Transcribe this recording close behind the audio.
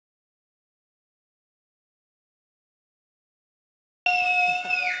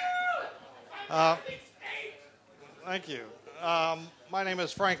Uh, Thank you. My name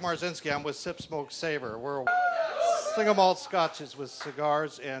is Frank Marzinski. I'm with Sip Smoke Savor. We're single malt scotches with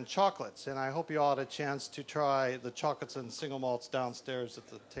cigars and chocolates, and I hope you all had a chance to try the chocolates and single malts downstairs at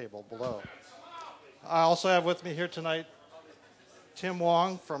the table below. I also have with me here tonight Tim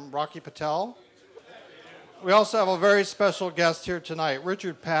Wong from Rocky Patel. We also have a very special guest here tonight,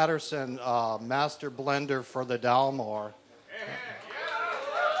 Richard Patterson, master blender for the Dalmore.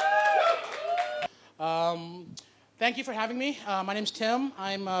 Thank you for having me. My name's Tim.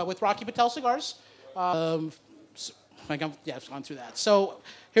 I'm with Rocky Patel Cigars. I've gone through that. So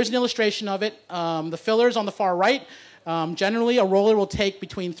here's an illustration of it. The fillers on the far right. Generally, a roller will take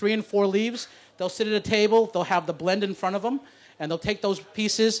between 3 and 4 leaves. They'll sit at a table. They'll have the blend in front of them, and they'll take those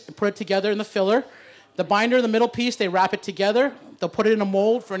pieces and put it together in the filler. The binder, the middle piece, they wrap it together. They'll put it in a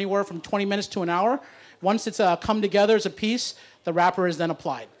mold for anywhere from 20 minutes to an hour. Once it's come together as a piece, the wrapper is then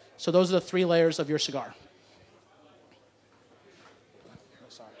applied. So those are the 3 layers of your cigar.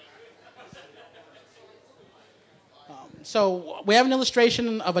 So we have an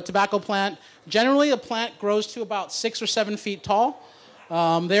illustration of a tobacco plant. Generally, a plant grows to about 6 or 7 feet tall.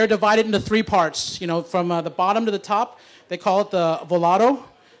 They're divided into 3 parts. From the bottom to the top, they call it the volado,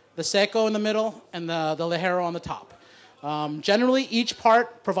 the seco in the middle, and the ligero on the top. Generally, each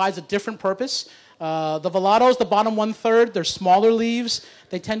part provides a different purpose. The volados, the bottom 1/3, they're smaller leaves.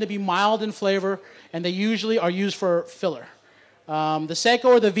 They tend to be mild in flavor, and they usually are used for filler. The seco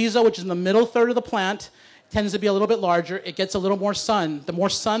or the viso, which is in the middle third of the plant, tends to be a little bit larger. It gets a little more sun. The more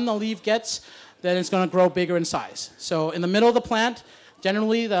sun the leaf gets, then it's going to grow bigger in size. So in the middle of the plant,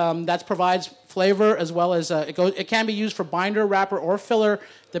 generally that provides flavor as well as it can be used for binder, wrapper, or filler,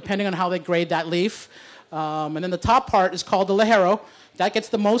 depending on how they grade that leaf. And then the top part is called the ligero. That gets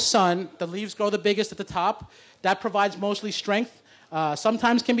the most sun. The leaves grow the biggest at the top. That provides mostly strength.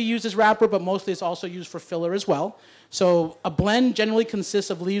 Sometimes can be used as wrapper, but mostly it's also used for filler as well. So a blend generally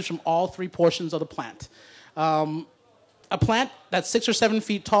consists of leaves from all 3 portions of the plant. A plant that's 6 or 7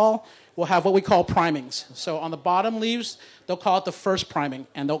 feet tall will have what we call primings. So on the bottom leaves, they'll call it the first priming,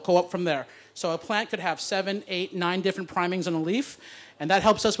 and they'll go up from there. So a plant could have 7, 8, 9 different primings on a leaf, and that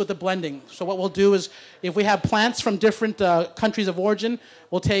helps us with the blending. So what we'll do is, if we have plants from different countries of origin,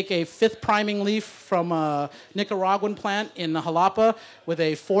 we'll take a 5th priming leaf from a Nicaraguan plant in Jalapa with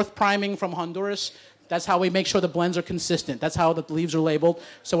a 4th priming from Honduras. That's how we make sure the blends are consistent. That's how the leaves are labeled.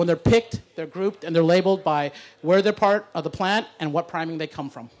 So when they're picked, they're grouped, and they're labeled by where they're part of the plant and what priming they come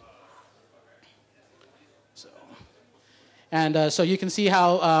from. So you can see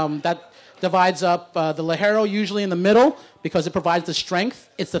how that divides up the ligero usually in the middle because it provides the strength.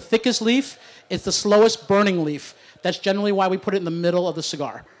 It's the thickest leaf. It's the slowest burning leaf. That's generally why we put it in the middle of the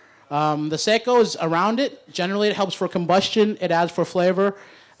cigar. The seco is around it. Generally, it helps for combustion. It adds for flavor.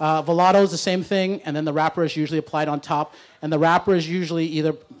 Volado is the same thing, and then the wrapper is usually applied on top, and the wrapper is usually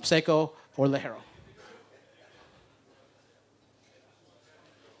either seco or ligero.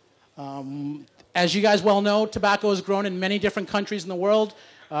 As you guys well know, tobacco is grown in many different countries in the world.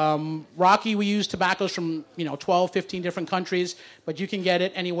 Rocky, we use tobaccos from 12, 15 different countries, but you can get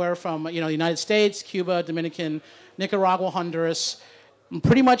it anywhere from the United States, Cuba, Dominican, Nicaragua, Honduras.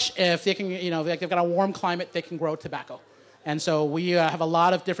 Pretty much, if they can, if they've got a warm climate, they can grow tobacco. And so we have a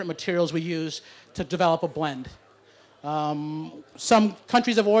lot of different materials we use to develop a blend. Some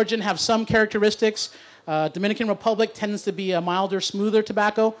countries of origin have some characteristics. Dominican Republic tends to be a milder, smoother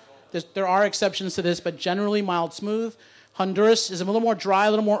tobacco. There are exceptions to this, but generally mild, smooth. Honduras is a little more dry, a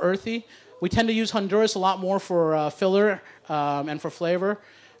little more earthy. We tend to use Honduras a lot more for filler and for flavor.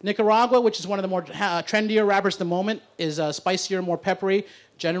 Nicaragua, which is one of the more trendier wrappers at the moment, is spicier, more peppery.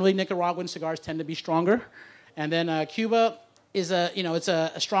 Generally, Nicaraguan cigars tend to be stronger. And then Cuba is it's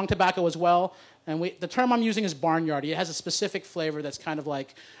a strong tobacco as well. And the term I'm using is barnyardy. It has a specific flavor that's kind of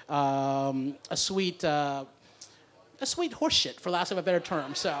like a sweet horse shit, for lack of a better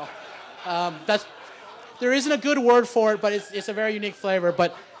term. So there isn't a good word for it, but it's a very unique flavor.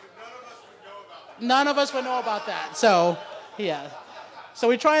 But none of us would know about that. So yeah. So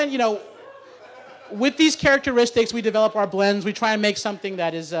we try and with these characteristics, we develop our blends. We try and make something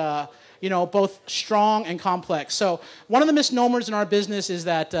that is both strong and complex. So one of the misnomers in our business is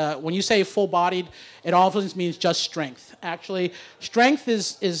that when you say full-bodied, it often means just strength. Actually, strength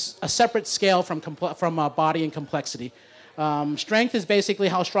is a separate scale from body and complexity. Strength is basically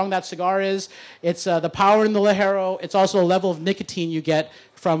how strong that cigar is. It's the power in the ligero. It's also a level of nicotine you get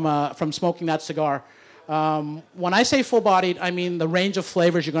from smoking that cigar. When I say full-bodied, I mean the range of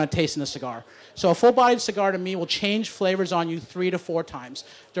flavors you're going to taste in a cigar. So a full-bodied cigar to me will change flavors on you 3 to 4 times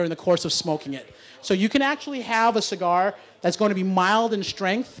during the course of smoking it. So you can actually have a cigar that's going to be mild in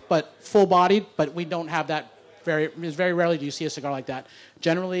strength, but full-bodied, but we don't have that. Very rarely do you see a cigar like that.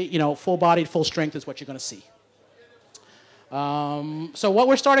 Generally, full-bodied, full strength is what you're going to see. So what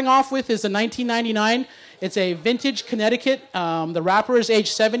we're starting off with is the 1999. It's a vintage Connecticut. The wrapper is aged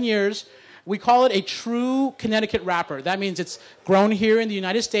 7 years. We call it a true Connecticut wrapper. That means it's grown here in the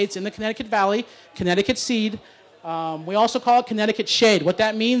United States in the Connecticut Valley, Connecticut seed. We also call it Connecticut shade. What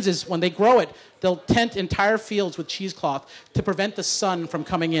that means is when they grow it, they'll tent entire fields with cheesecloth to prevent the sun from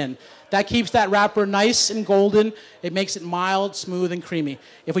coming in. That keeps that wrapper nice and golden. It makes it mild, smooth, and creamy.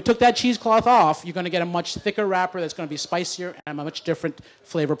 If we took that cheesecloth off, you're going to get a much thicker wrapper that's going to be spicier and a much different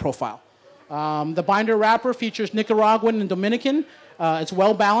flavor profile. The binder wrapper features Nicaraguan and Dominican. It's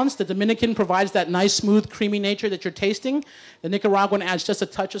well balanced. The Dominican provides that nice, smooth, creamy nature that you're tasting. The Nicaraguan adds just a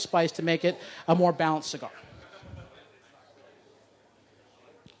touch of spice to make it a more balanced cigar.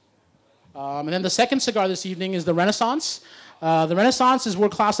 And then the second cigar this evening is the Renaissance. The Renaissance is we're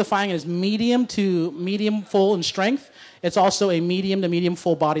classifying it as medium to medium full in strength. It's also a medium to medium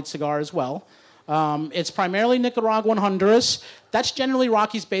full-bodied cigar as well. It's primarily Nicaraguan Honduras. That's generally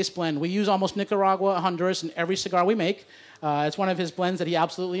Rocky's base blend. We use almost Nicaragua Honduras in every cigar we make. It's one of his blends that he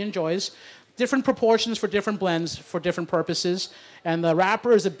absolutely enjoys. Different proportions for different blends for different purposes. And the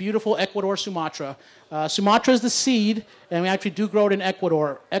wrapper is a beautiful Ecuador Sumatra. Sumatra is the seed, and we actually do grow it in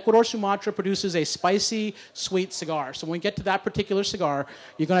Ecuador. Ecuador Sumatra produces a spicy, sweet cigar. So when we get to that particular cigar,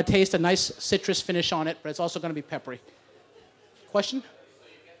 you're going to taste a nice citrus finish on it, but it's also going to be peppery. Question?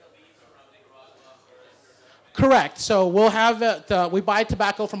 Correct. So we'll have we buy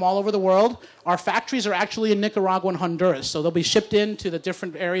tobacco from all over the world. Our factories are actually in Nicaragua and Honduras, so they'll be shipped into the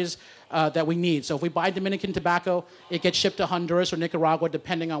different areas that we need. So if we buy Dominican tobacco, it gets shipped to Honduras or Nicaragua,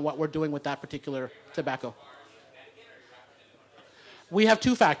 depending on what we're doing with that particular tobacco. We have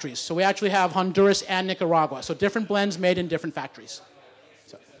 2 factories, so we actually have Honduras and Nicaragua. So different blends made in different factories.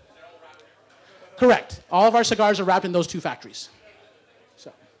 So. Correct. All of our cigars are wrapped in those 2 factories.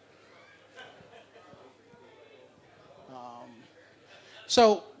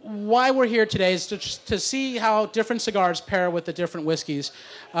 So why we're here today is to see how different cigars pair with the different whiskeys.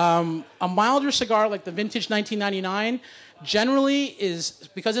 A milder cigar like the vintage 1999 generally is,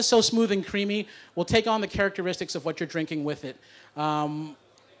 because it's so smooth and creamy, will take on the characteristics of what you're drinking with it.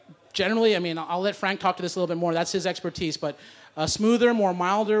 Generally, I mean, I'll let Frank talk to this a little bit more. That's his expertise. But a smoother, more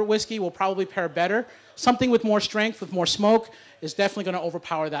milder whiskey will probably pair better. Something with more strength, with more smoke, is definitely going to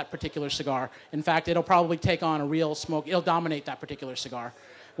overpower that particular cigar. In fact, it'll probably take on a real smoke. It'll dominate that particular cigar.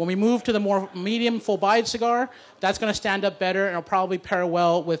 When we move to the more medium, full-bodied cigar, that's going to stand up better, and it'll probably pair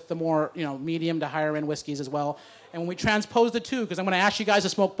well with the more, medium to higher-end whiskeys as well. And when we transpose the two, because I'm going to ask you guys to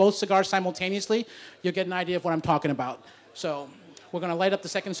smoke both cigars simultaneously, you'll get an idea of what I'm talking about. So we're going to light up the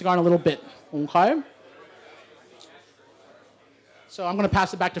second cigar in a little bit. Okay? So I'm going to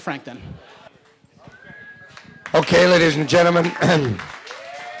pass it back to Frank then. Okay, ladies and gentlemen.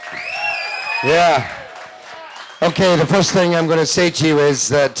 Yeah. Okay, the first thing I'm going to say to you is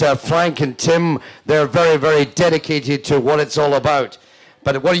that Frank and Tim, they're very, very dedicated to what it's all about.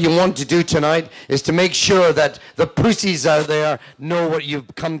 But what you want to do tonight is to make sure that the pussies out there know what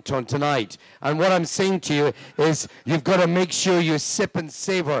you've come to tonight. And what I'm saying to you is you've got to make sure you sip and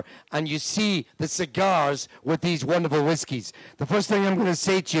savor and you see the cigars with these wonderful whiskeys. The first thing I'm going to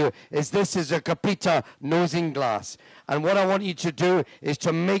say to you is this is a Capita nosing glass. And what I want you to do is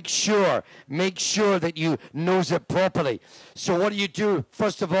to make sure that you nose it properly. So what do?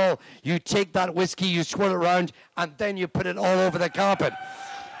 First of all, you take that whiskey, you swirl it around, and then you put it all over the carpet.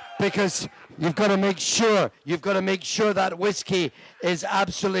 Because you've got to make sure that whiskey is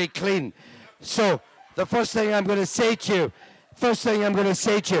absolutely clean. So the first thing I'm going to say to you,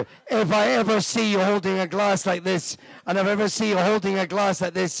 if I ever see you holding a glass like this, and if I ever see you holding a glass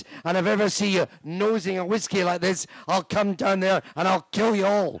like this, and if I ever see you nosing a whiskey like this, I'll come down there and I'll kill you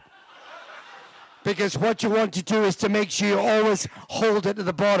all. Because what you want to do is to make sure you always hold it to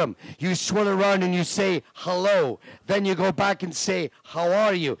the bottom. You swirl around and you say, hello. Then you go back and say, how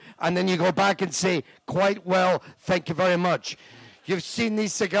are you? And then you go back and say, quite well, thank you very much. You've seen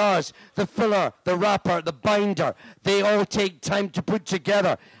these cigars, the filler, the wrapper, the binder. They all take time to put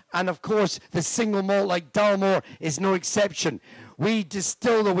together. And of course, the single malt like Dalmore is no exception. We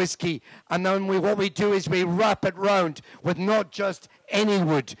distill the whiskey, and then what we do is we wrap it round with not just any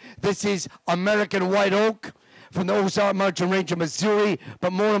wood. This is American white oak from the Ozark Mountain Range of Missouri,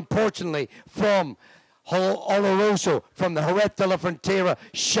 but more importantly, from Oloroso from the Jerez de la Frontera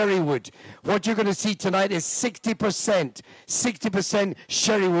Sherrywood. What you're going to see tonight is 60%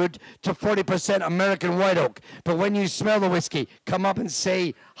 Sherrywood to 40% American White Oak. But when you smell the whiskey, come up and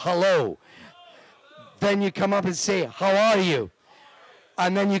say hello. Then you come up and say, how are you?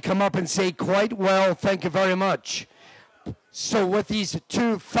 And then you come up and say, quite well, thank you very much. So with these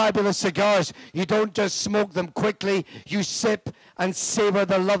two fabulous cigars, you don't just smoke them quickly, you sip and savor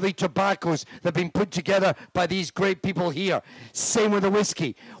the lovely tobaccos that have been put together by these great people here. Same with the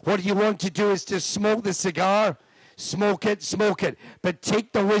whiskey. What you want to do is to smoke the cigar, smoke it, but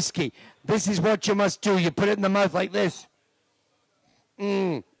take the whiskey. This is what you must do. You put it in the mouth like this.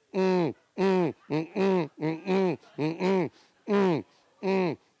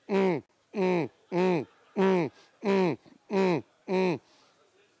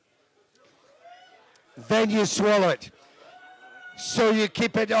 Then you swallow it. So you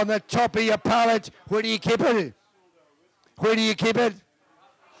keep it on the top of your palate. Where do you keep it? Where do you keep it?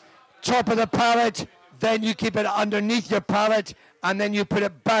 Top of the palate. Then you keep it underneath your palate, and then you put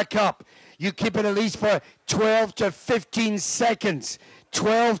it back up. You keep it at least for 12 to 15 seconds.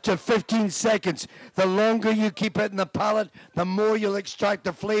 12 to 15 seconds. The longer you keep it in the palate, the more you'll extract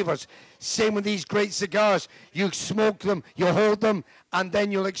the flavors. Same with these great cigars. You smoke them, you hold them, and then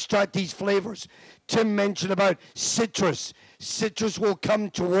you'll extract these flavors. Tim mentioned about citrus. Citrus will come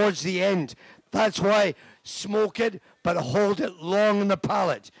towards the end. That's why smoke it, but hold it long in the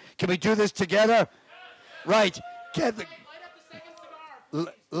palate. Can we do this together? Right. Get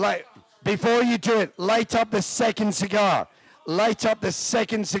the... Before you do it, light up the second cigar. Light up the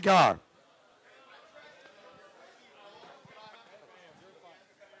second cigar.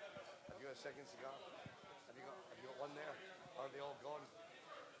 Have you got a second cigar? Have you got one there? Or are they all gone?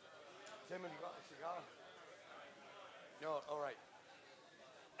 Tim, have you got a cigar? No, all right.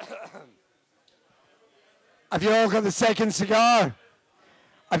 Have you all got the second cigar?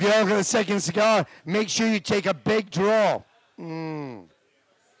 Have you all got the second cigar? Make sure you take a big draw.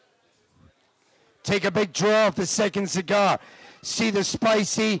 Take a big draw of the second cigar. See the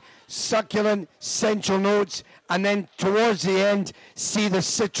spicy, succulent, sensual notes, and then towards the end, see the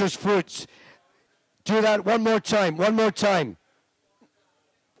citrus fruits. Do that one more time, one more time.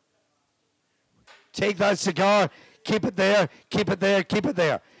 Take that cigar, keep it there, keep it there, keep it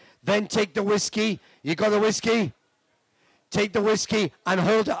there. Then take the whiskey. You got the whiskey? Take the whiskey and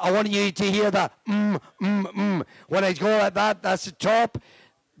hold it. I want you to hear that When I go like that, that's the top.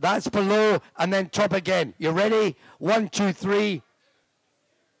 That's below, and then top again. You ready? 1, 2, 3.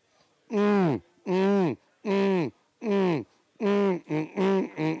 And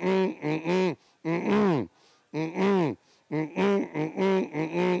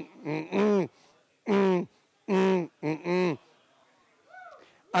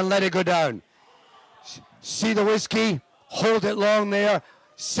let it go down. See the whiskey? Hold it long there.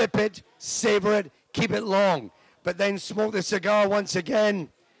 Sip it, savor it, keep it long. But then smoke the cigar once again.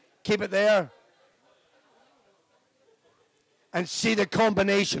 Keep it there. And see the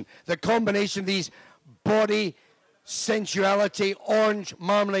combination. The combination of these body, sensuality, orange,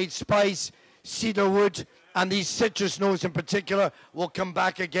 marmalade, spice, cedar wood, and these citrus notes in particular will come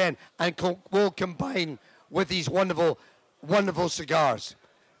back again and will combine with these wonderful, wonderful cigars.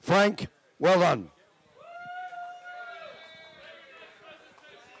 Frank, well done.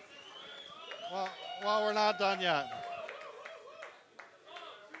 Well, we're not done yet.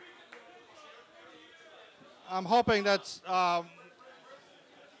 I'm hoping that's, well,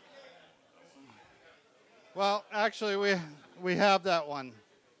 actually, we have that one.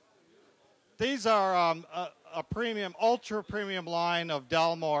 These are a premium, ultra premium line of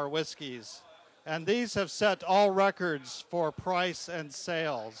Dalmore whiskeys, and these have set all records for price and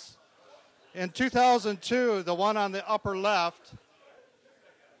sales. In 2002, the one on the upper left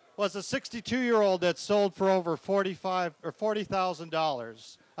was a 62-year-old that sold for over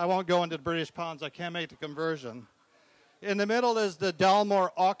 $40,000. I won't go into the British pounds. I can't make the conversion. In the middle is the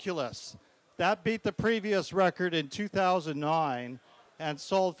Dalmore Oculus. That beat the previous record in 2009 and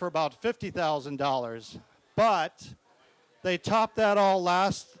sold for about $50,000. But they topped that all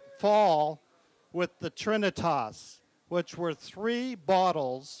last fall with the Trinitas, which were 3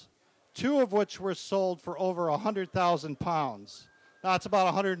 bottles, 2 of which were sold for over 100,000 pounds. That's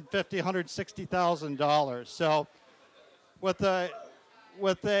about $150,000, $160,000. So with a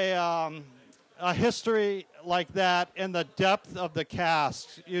history like that and the depth of the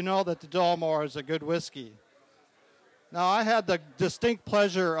casks, you know that the Dalmore is a good whiskey. Now, I had the distinct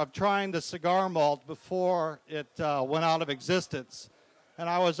pleasure of trying the cigar malt before it went out of existence. And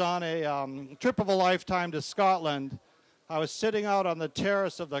I was on a trip of a lifetime to Scotland. I was sitting out on the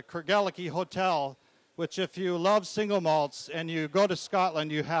terrace of the Craigellachie Hotel which if you love single malts and you go to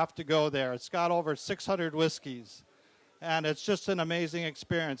Scotland, you have to go there. It's got over 600 whiskeys, and it's just an amazing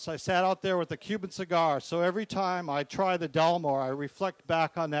experience. I sat out there with a Cuban cigar, so every time I try the Dalmore, I reflect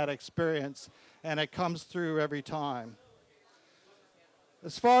back on that experience, and it comes through every time.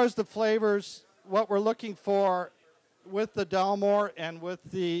 As far as the flavors, what we're looking for with the Dalmore and with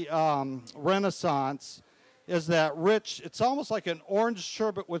the Renaissance is that rich, it's almost like an orange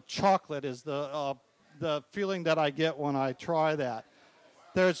sherbet with chocolate is the feeling that I get when I try that.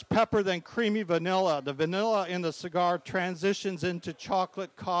 There's pepper, then creamy vanilla. The vanilla in the cigar transitions into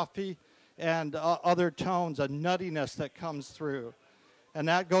chocolate, coffee, and other tones, a nuttiness that comes through. And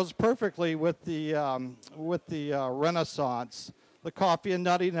that goes perfectly with the Renaissance. The coffee and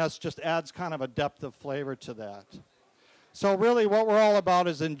nuttiness just adds kind of a depth of flavor to that. So really what we're all about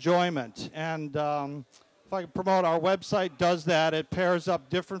is enjoyment. And if I can promote, our website does that. It pairs up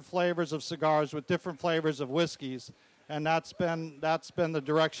different flavors of cigars with different flavors of whiskeys. And that's been the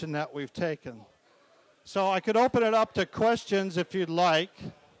direction that we've taken. So I could open it up to questions if you'd like.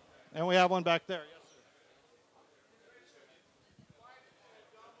 And we have one back there. Yes, sir.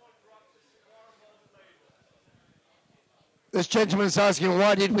 This gentleman is asking,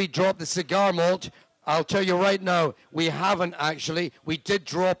 why did we drop the cigar malt? I'll tell you right now, we haven't actually. We did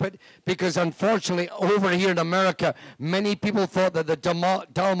drop it because, unfortunately, over here in America, many people thought that the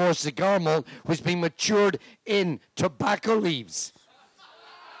Dalmore cigar malt was being matured in tobacco leaves.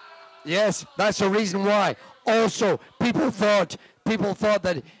 Yes, that's the reason why. Also, people thought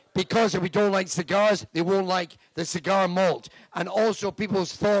that because if we don't like cigars, they won't like the cigar malt. And also, people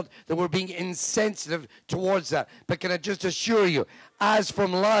thought that we're being insensitive towards that. But can I just assure you, as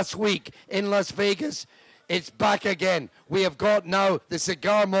from last week in Las Vegas, it's back again. We have got now the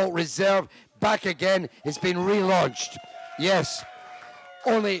Cigar Malt Reserve back again. It's been relaunched. Yes.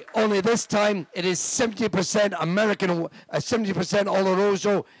 Only this time it is 70% American, 70%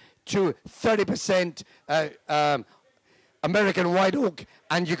 Oloroso to 30% American White Oak,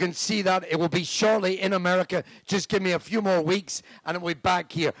 and you can see that it will be shortly in America. Just give me a few more weeks and it will be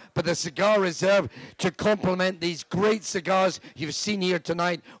back here. But the Cigar Reserve, to complement these great cigars you've seen here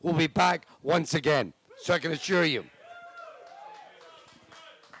tonight, will be back once again. So I can assure you.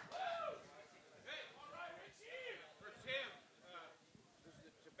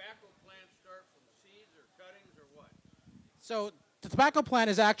 So the tobacco plant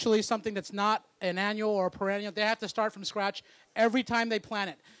is actually something that's not an annual or a perennial. They have to start from scratch every time they plant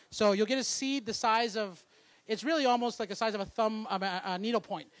it. So you'll get a seed the size of, it's really almost like the size of a thumb, a needle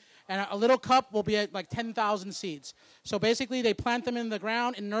point. And a little cup will be at like 10,000 seeds. So basically they plant them in the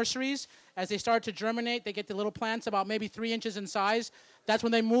ground in nurseries. As they start to germinate, they get the little plants about maybe 3 inches in size. That's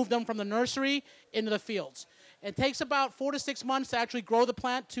when they move them from the nursery into the fields. It takes about 4 to 6 months to actually grow the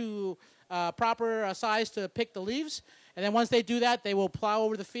plant to proper size to pick the leaves. And then once they do that, they will plow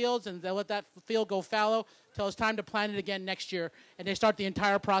over the fields and they'll let that field go fallow until it's time to plant it again next year. And they start the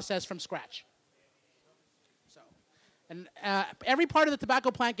entire process from scratch. And every part of the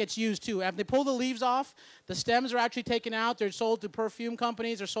tobacco plant gets used too. After they pull the leaves off, the stems are actually taken out. They're sold to perfume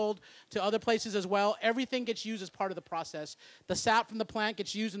companies. They're sold to other places as well. Everything gets used as part of the process. The sap from the plant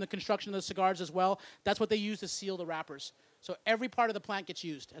gets used in the construction of the cigars as well. That's what they use to seal the wrappers. So every part of the plant gets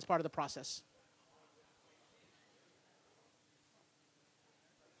used as part of the process.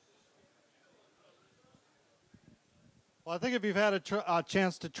 Well, I think if you've had a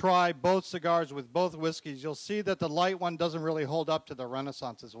chance to try both cigars with both whiskeys, you'll see that the light one doesn't really hold up to the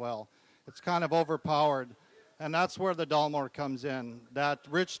Renaissance as well. It's kind of overpowered, and that's where the Dalmore comes in. That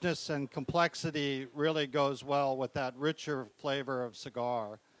richness and complexity really goes well with that richer flavor of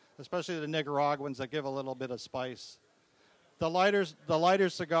cigar, especially the Nicaraguans that give a little bit of spice. The lighter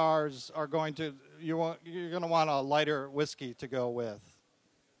cigars are going to, you're going to want a lighter whiskey to go with.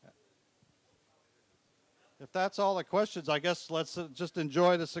 If that's all the questions, I guess let's just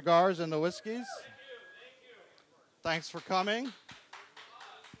enjoy the cigars and the whiskeys. Thank you. Thanks for coming.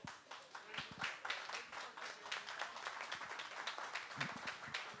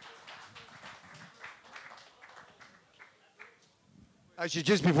 Actually,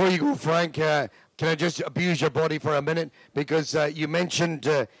 just before you go, Frank, can I just abuse your body for a minute? Because you mentioned,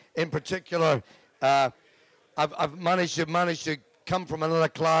 in particular, I've managed to come from another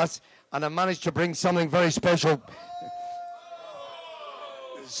class, and I managed to bring something very special.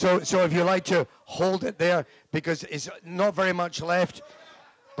 So if you like to hold it there, because it's not very much left,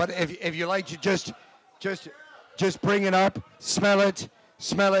 but if you like to just bring it up, smell it,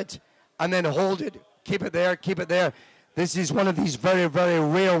 and then hold it, keep it there. This is one of these very, very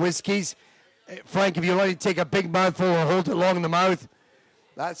rare whiskeys. Frank, if you like to take a big mouthful and hold it long in the mouth.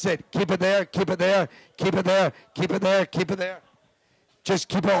 That's it. Keep it there, keep it there, keep it there, keep it there, keep it there. Just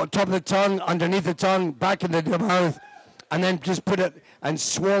keep it on top of the tongue, underneath the tongue, back into the mouth, and then just put it and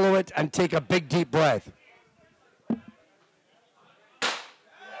swallow it and take a big deep breath.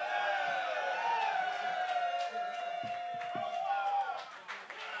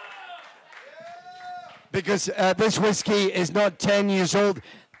 Because this whiskey is not 10 years old,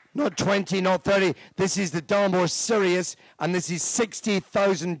 not 20, not 30. This is the Dalmore Sirius, and this is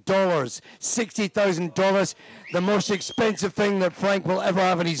 $60,000. $60,000, the most expensive thing that Frank will ever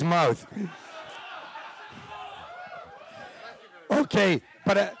have in his mouth. Okay,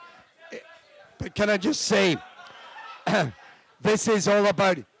 but can I just say, this is all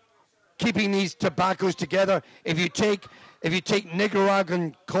about keeping these tobaccos together. If you take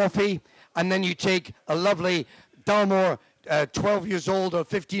Nicaraguan coffee, and then you take a lovely Dalmore 12 years old or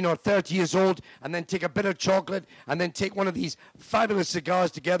 15 or 30 years old, and then take a bit of chocolate, and then take one of these fabulous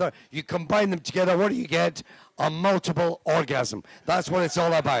cigars together, you combine them together, what do you get? A multiple orgasm. That's what it's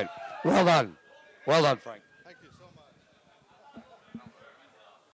all about. Well done. Well done, Frank.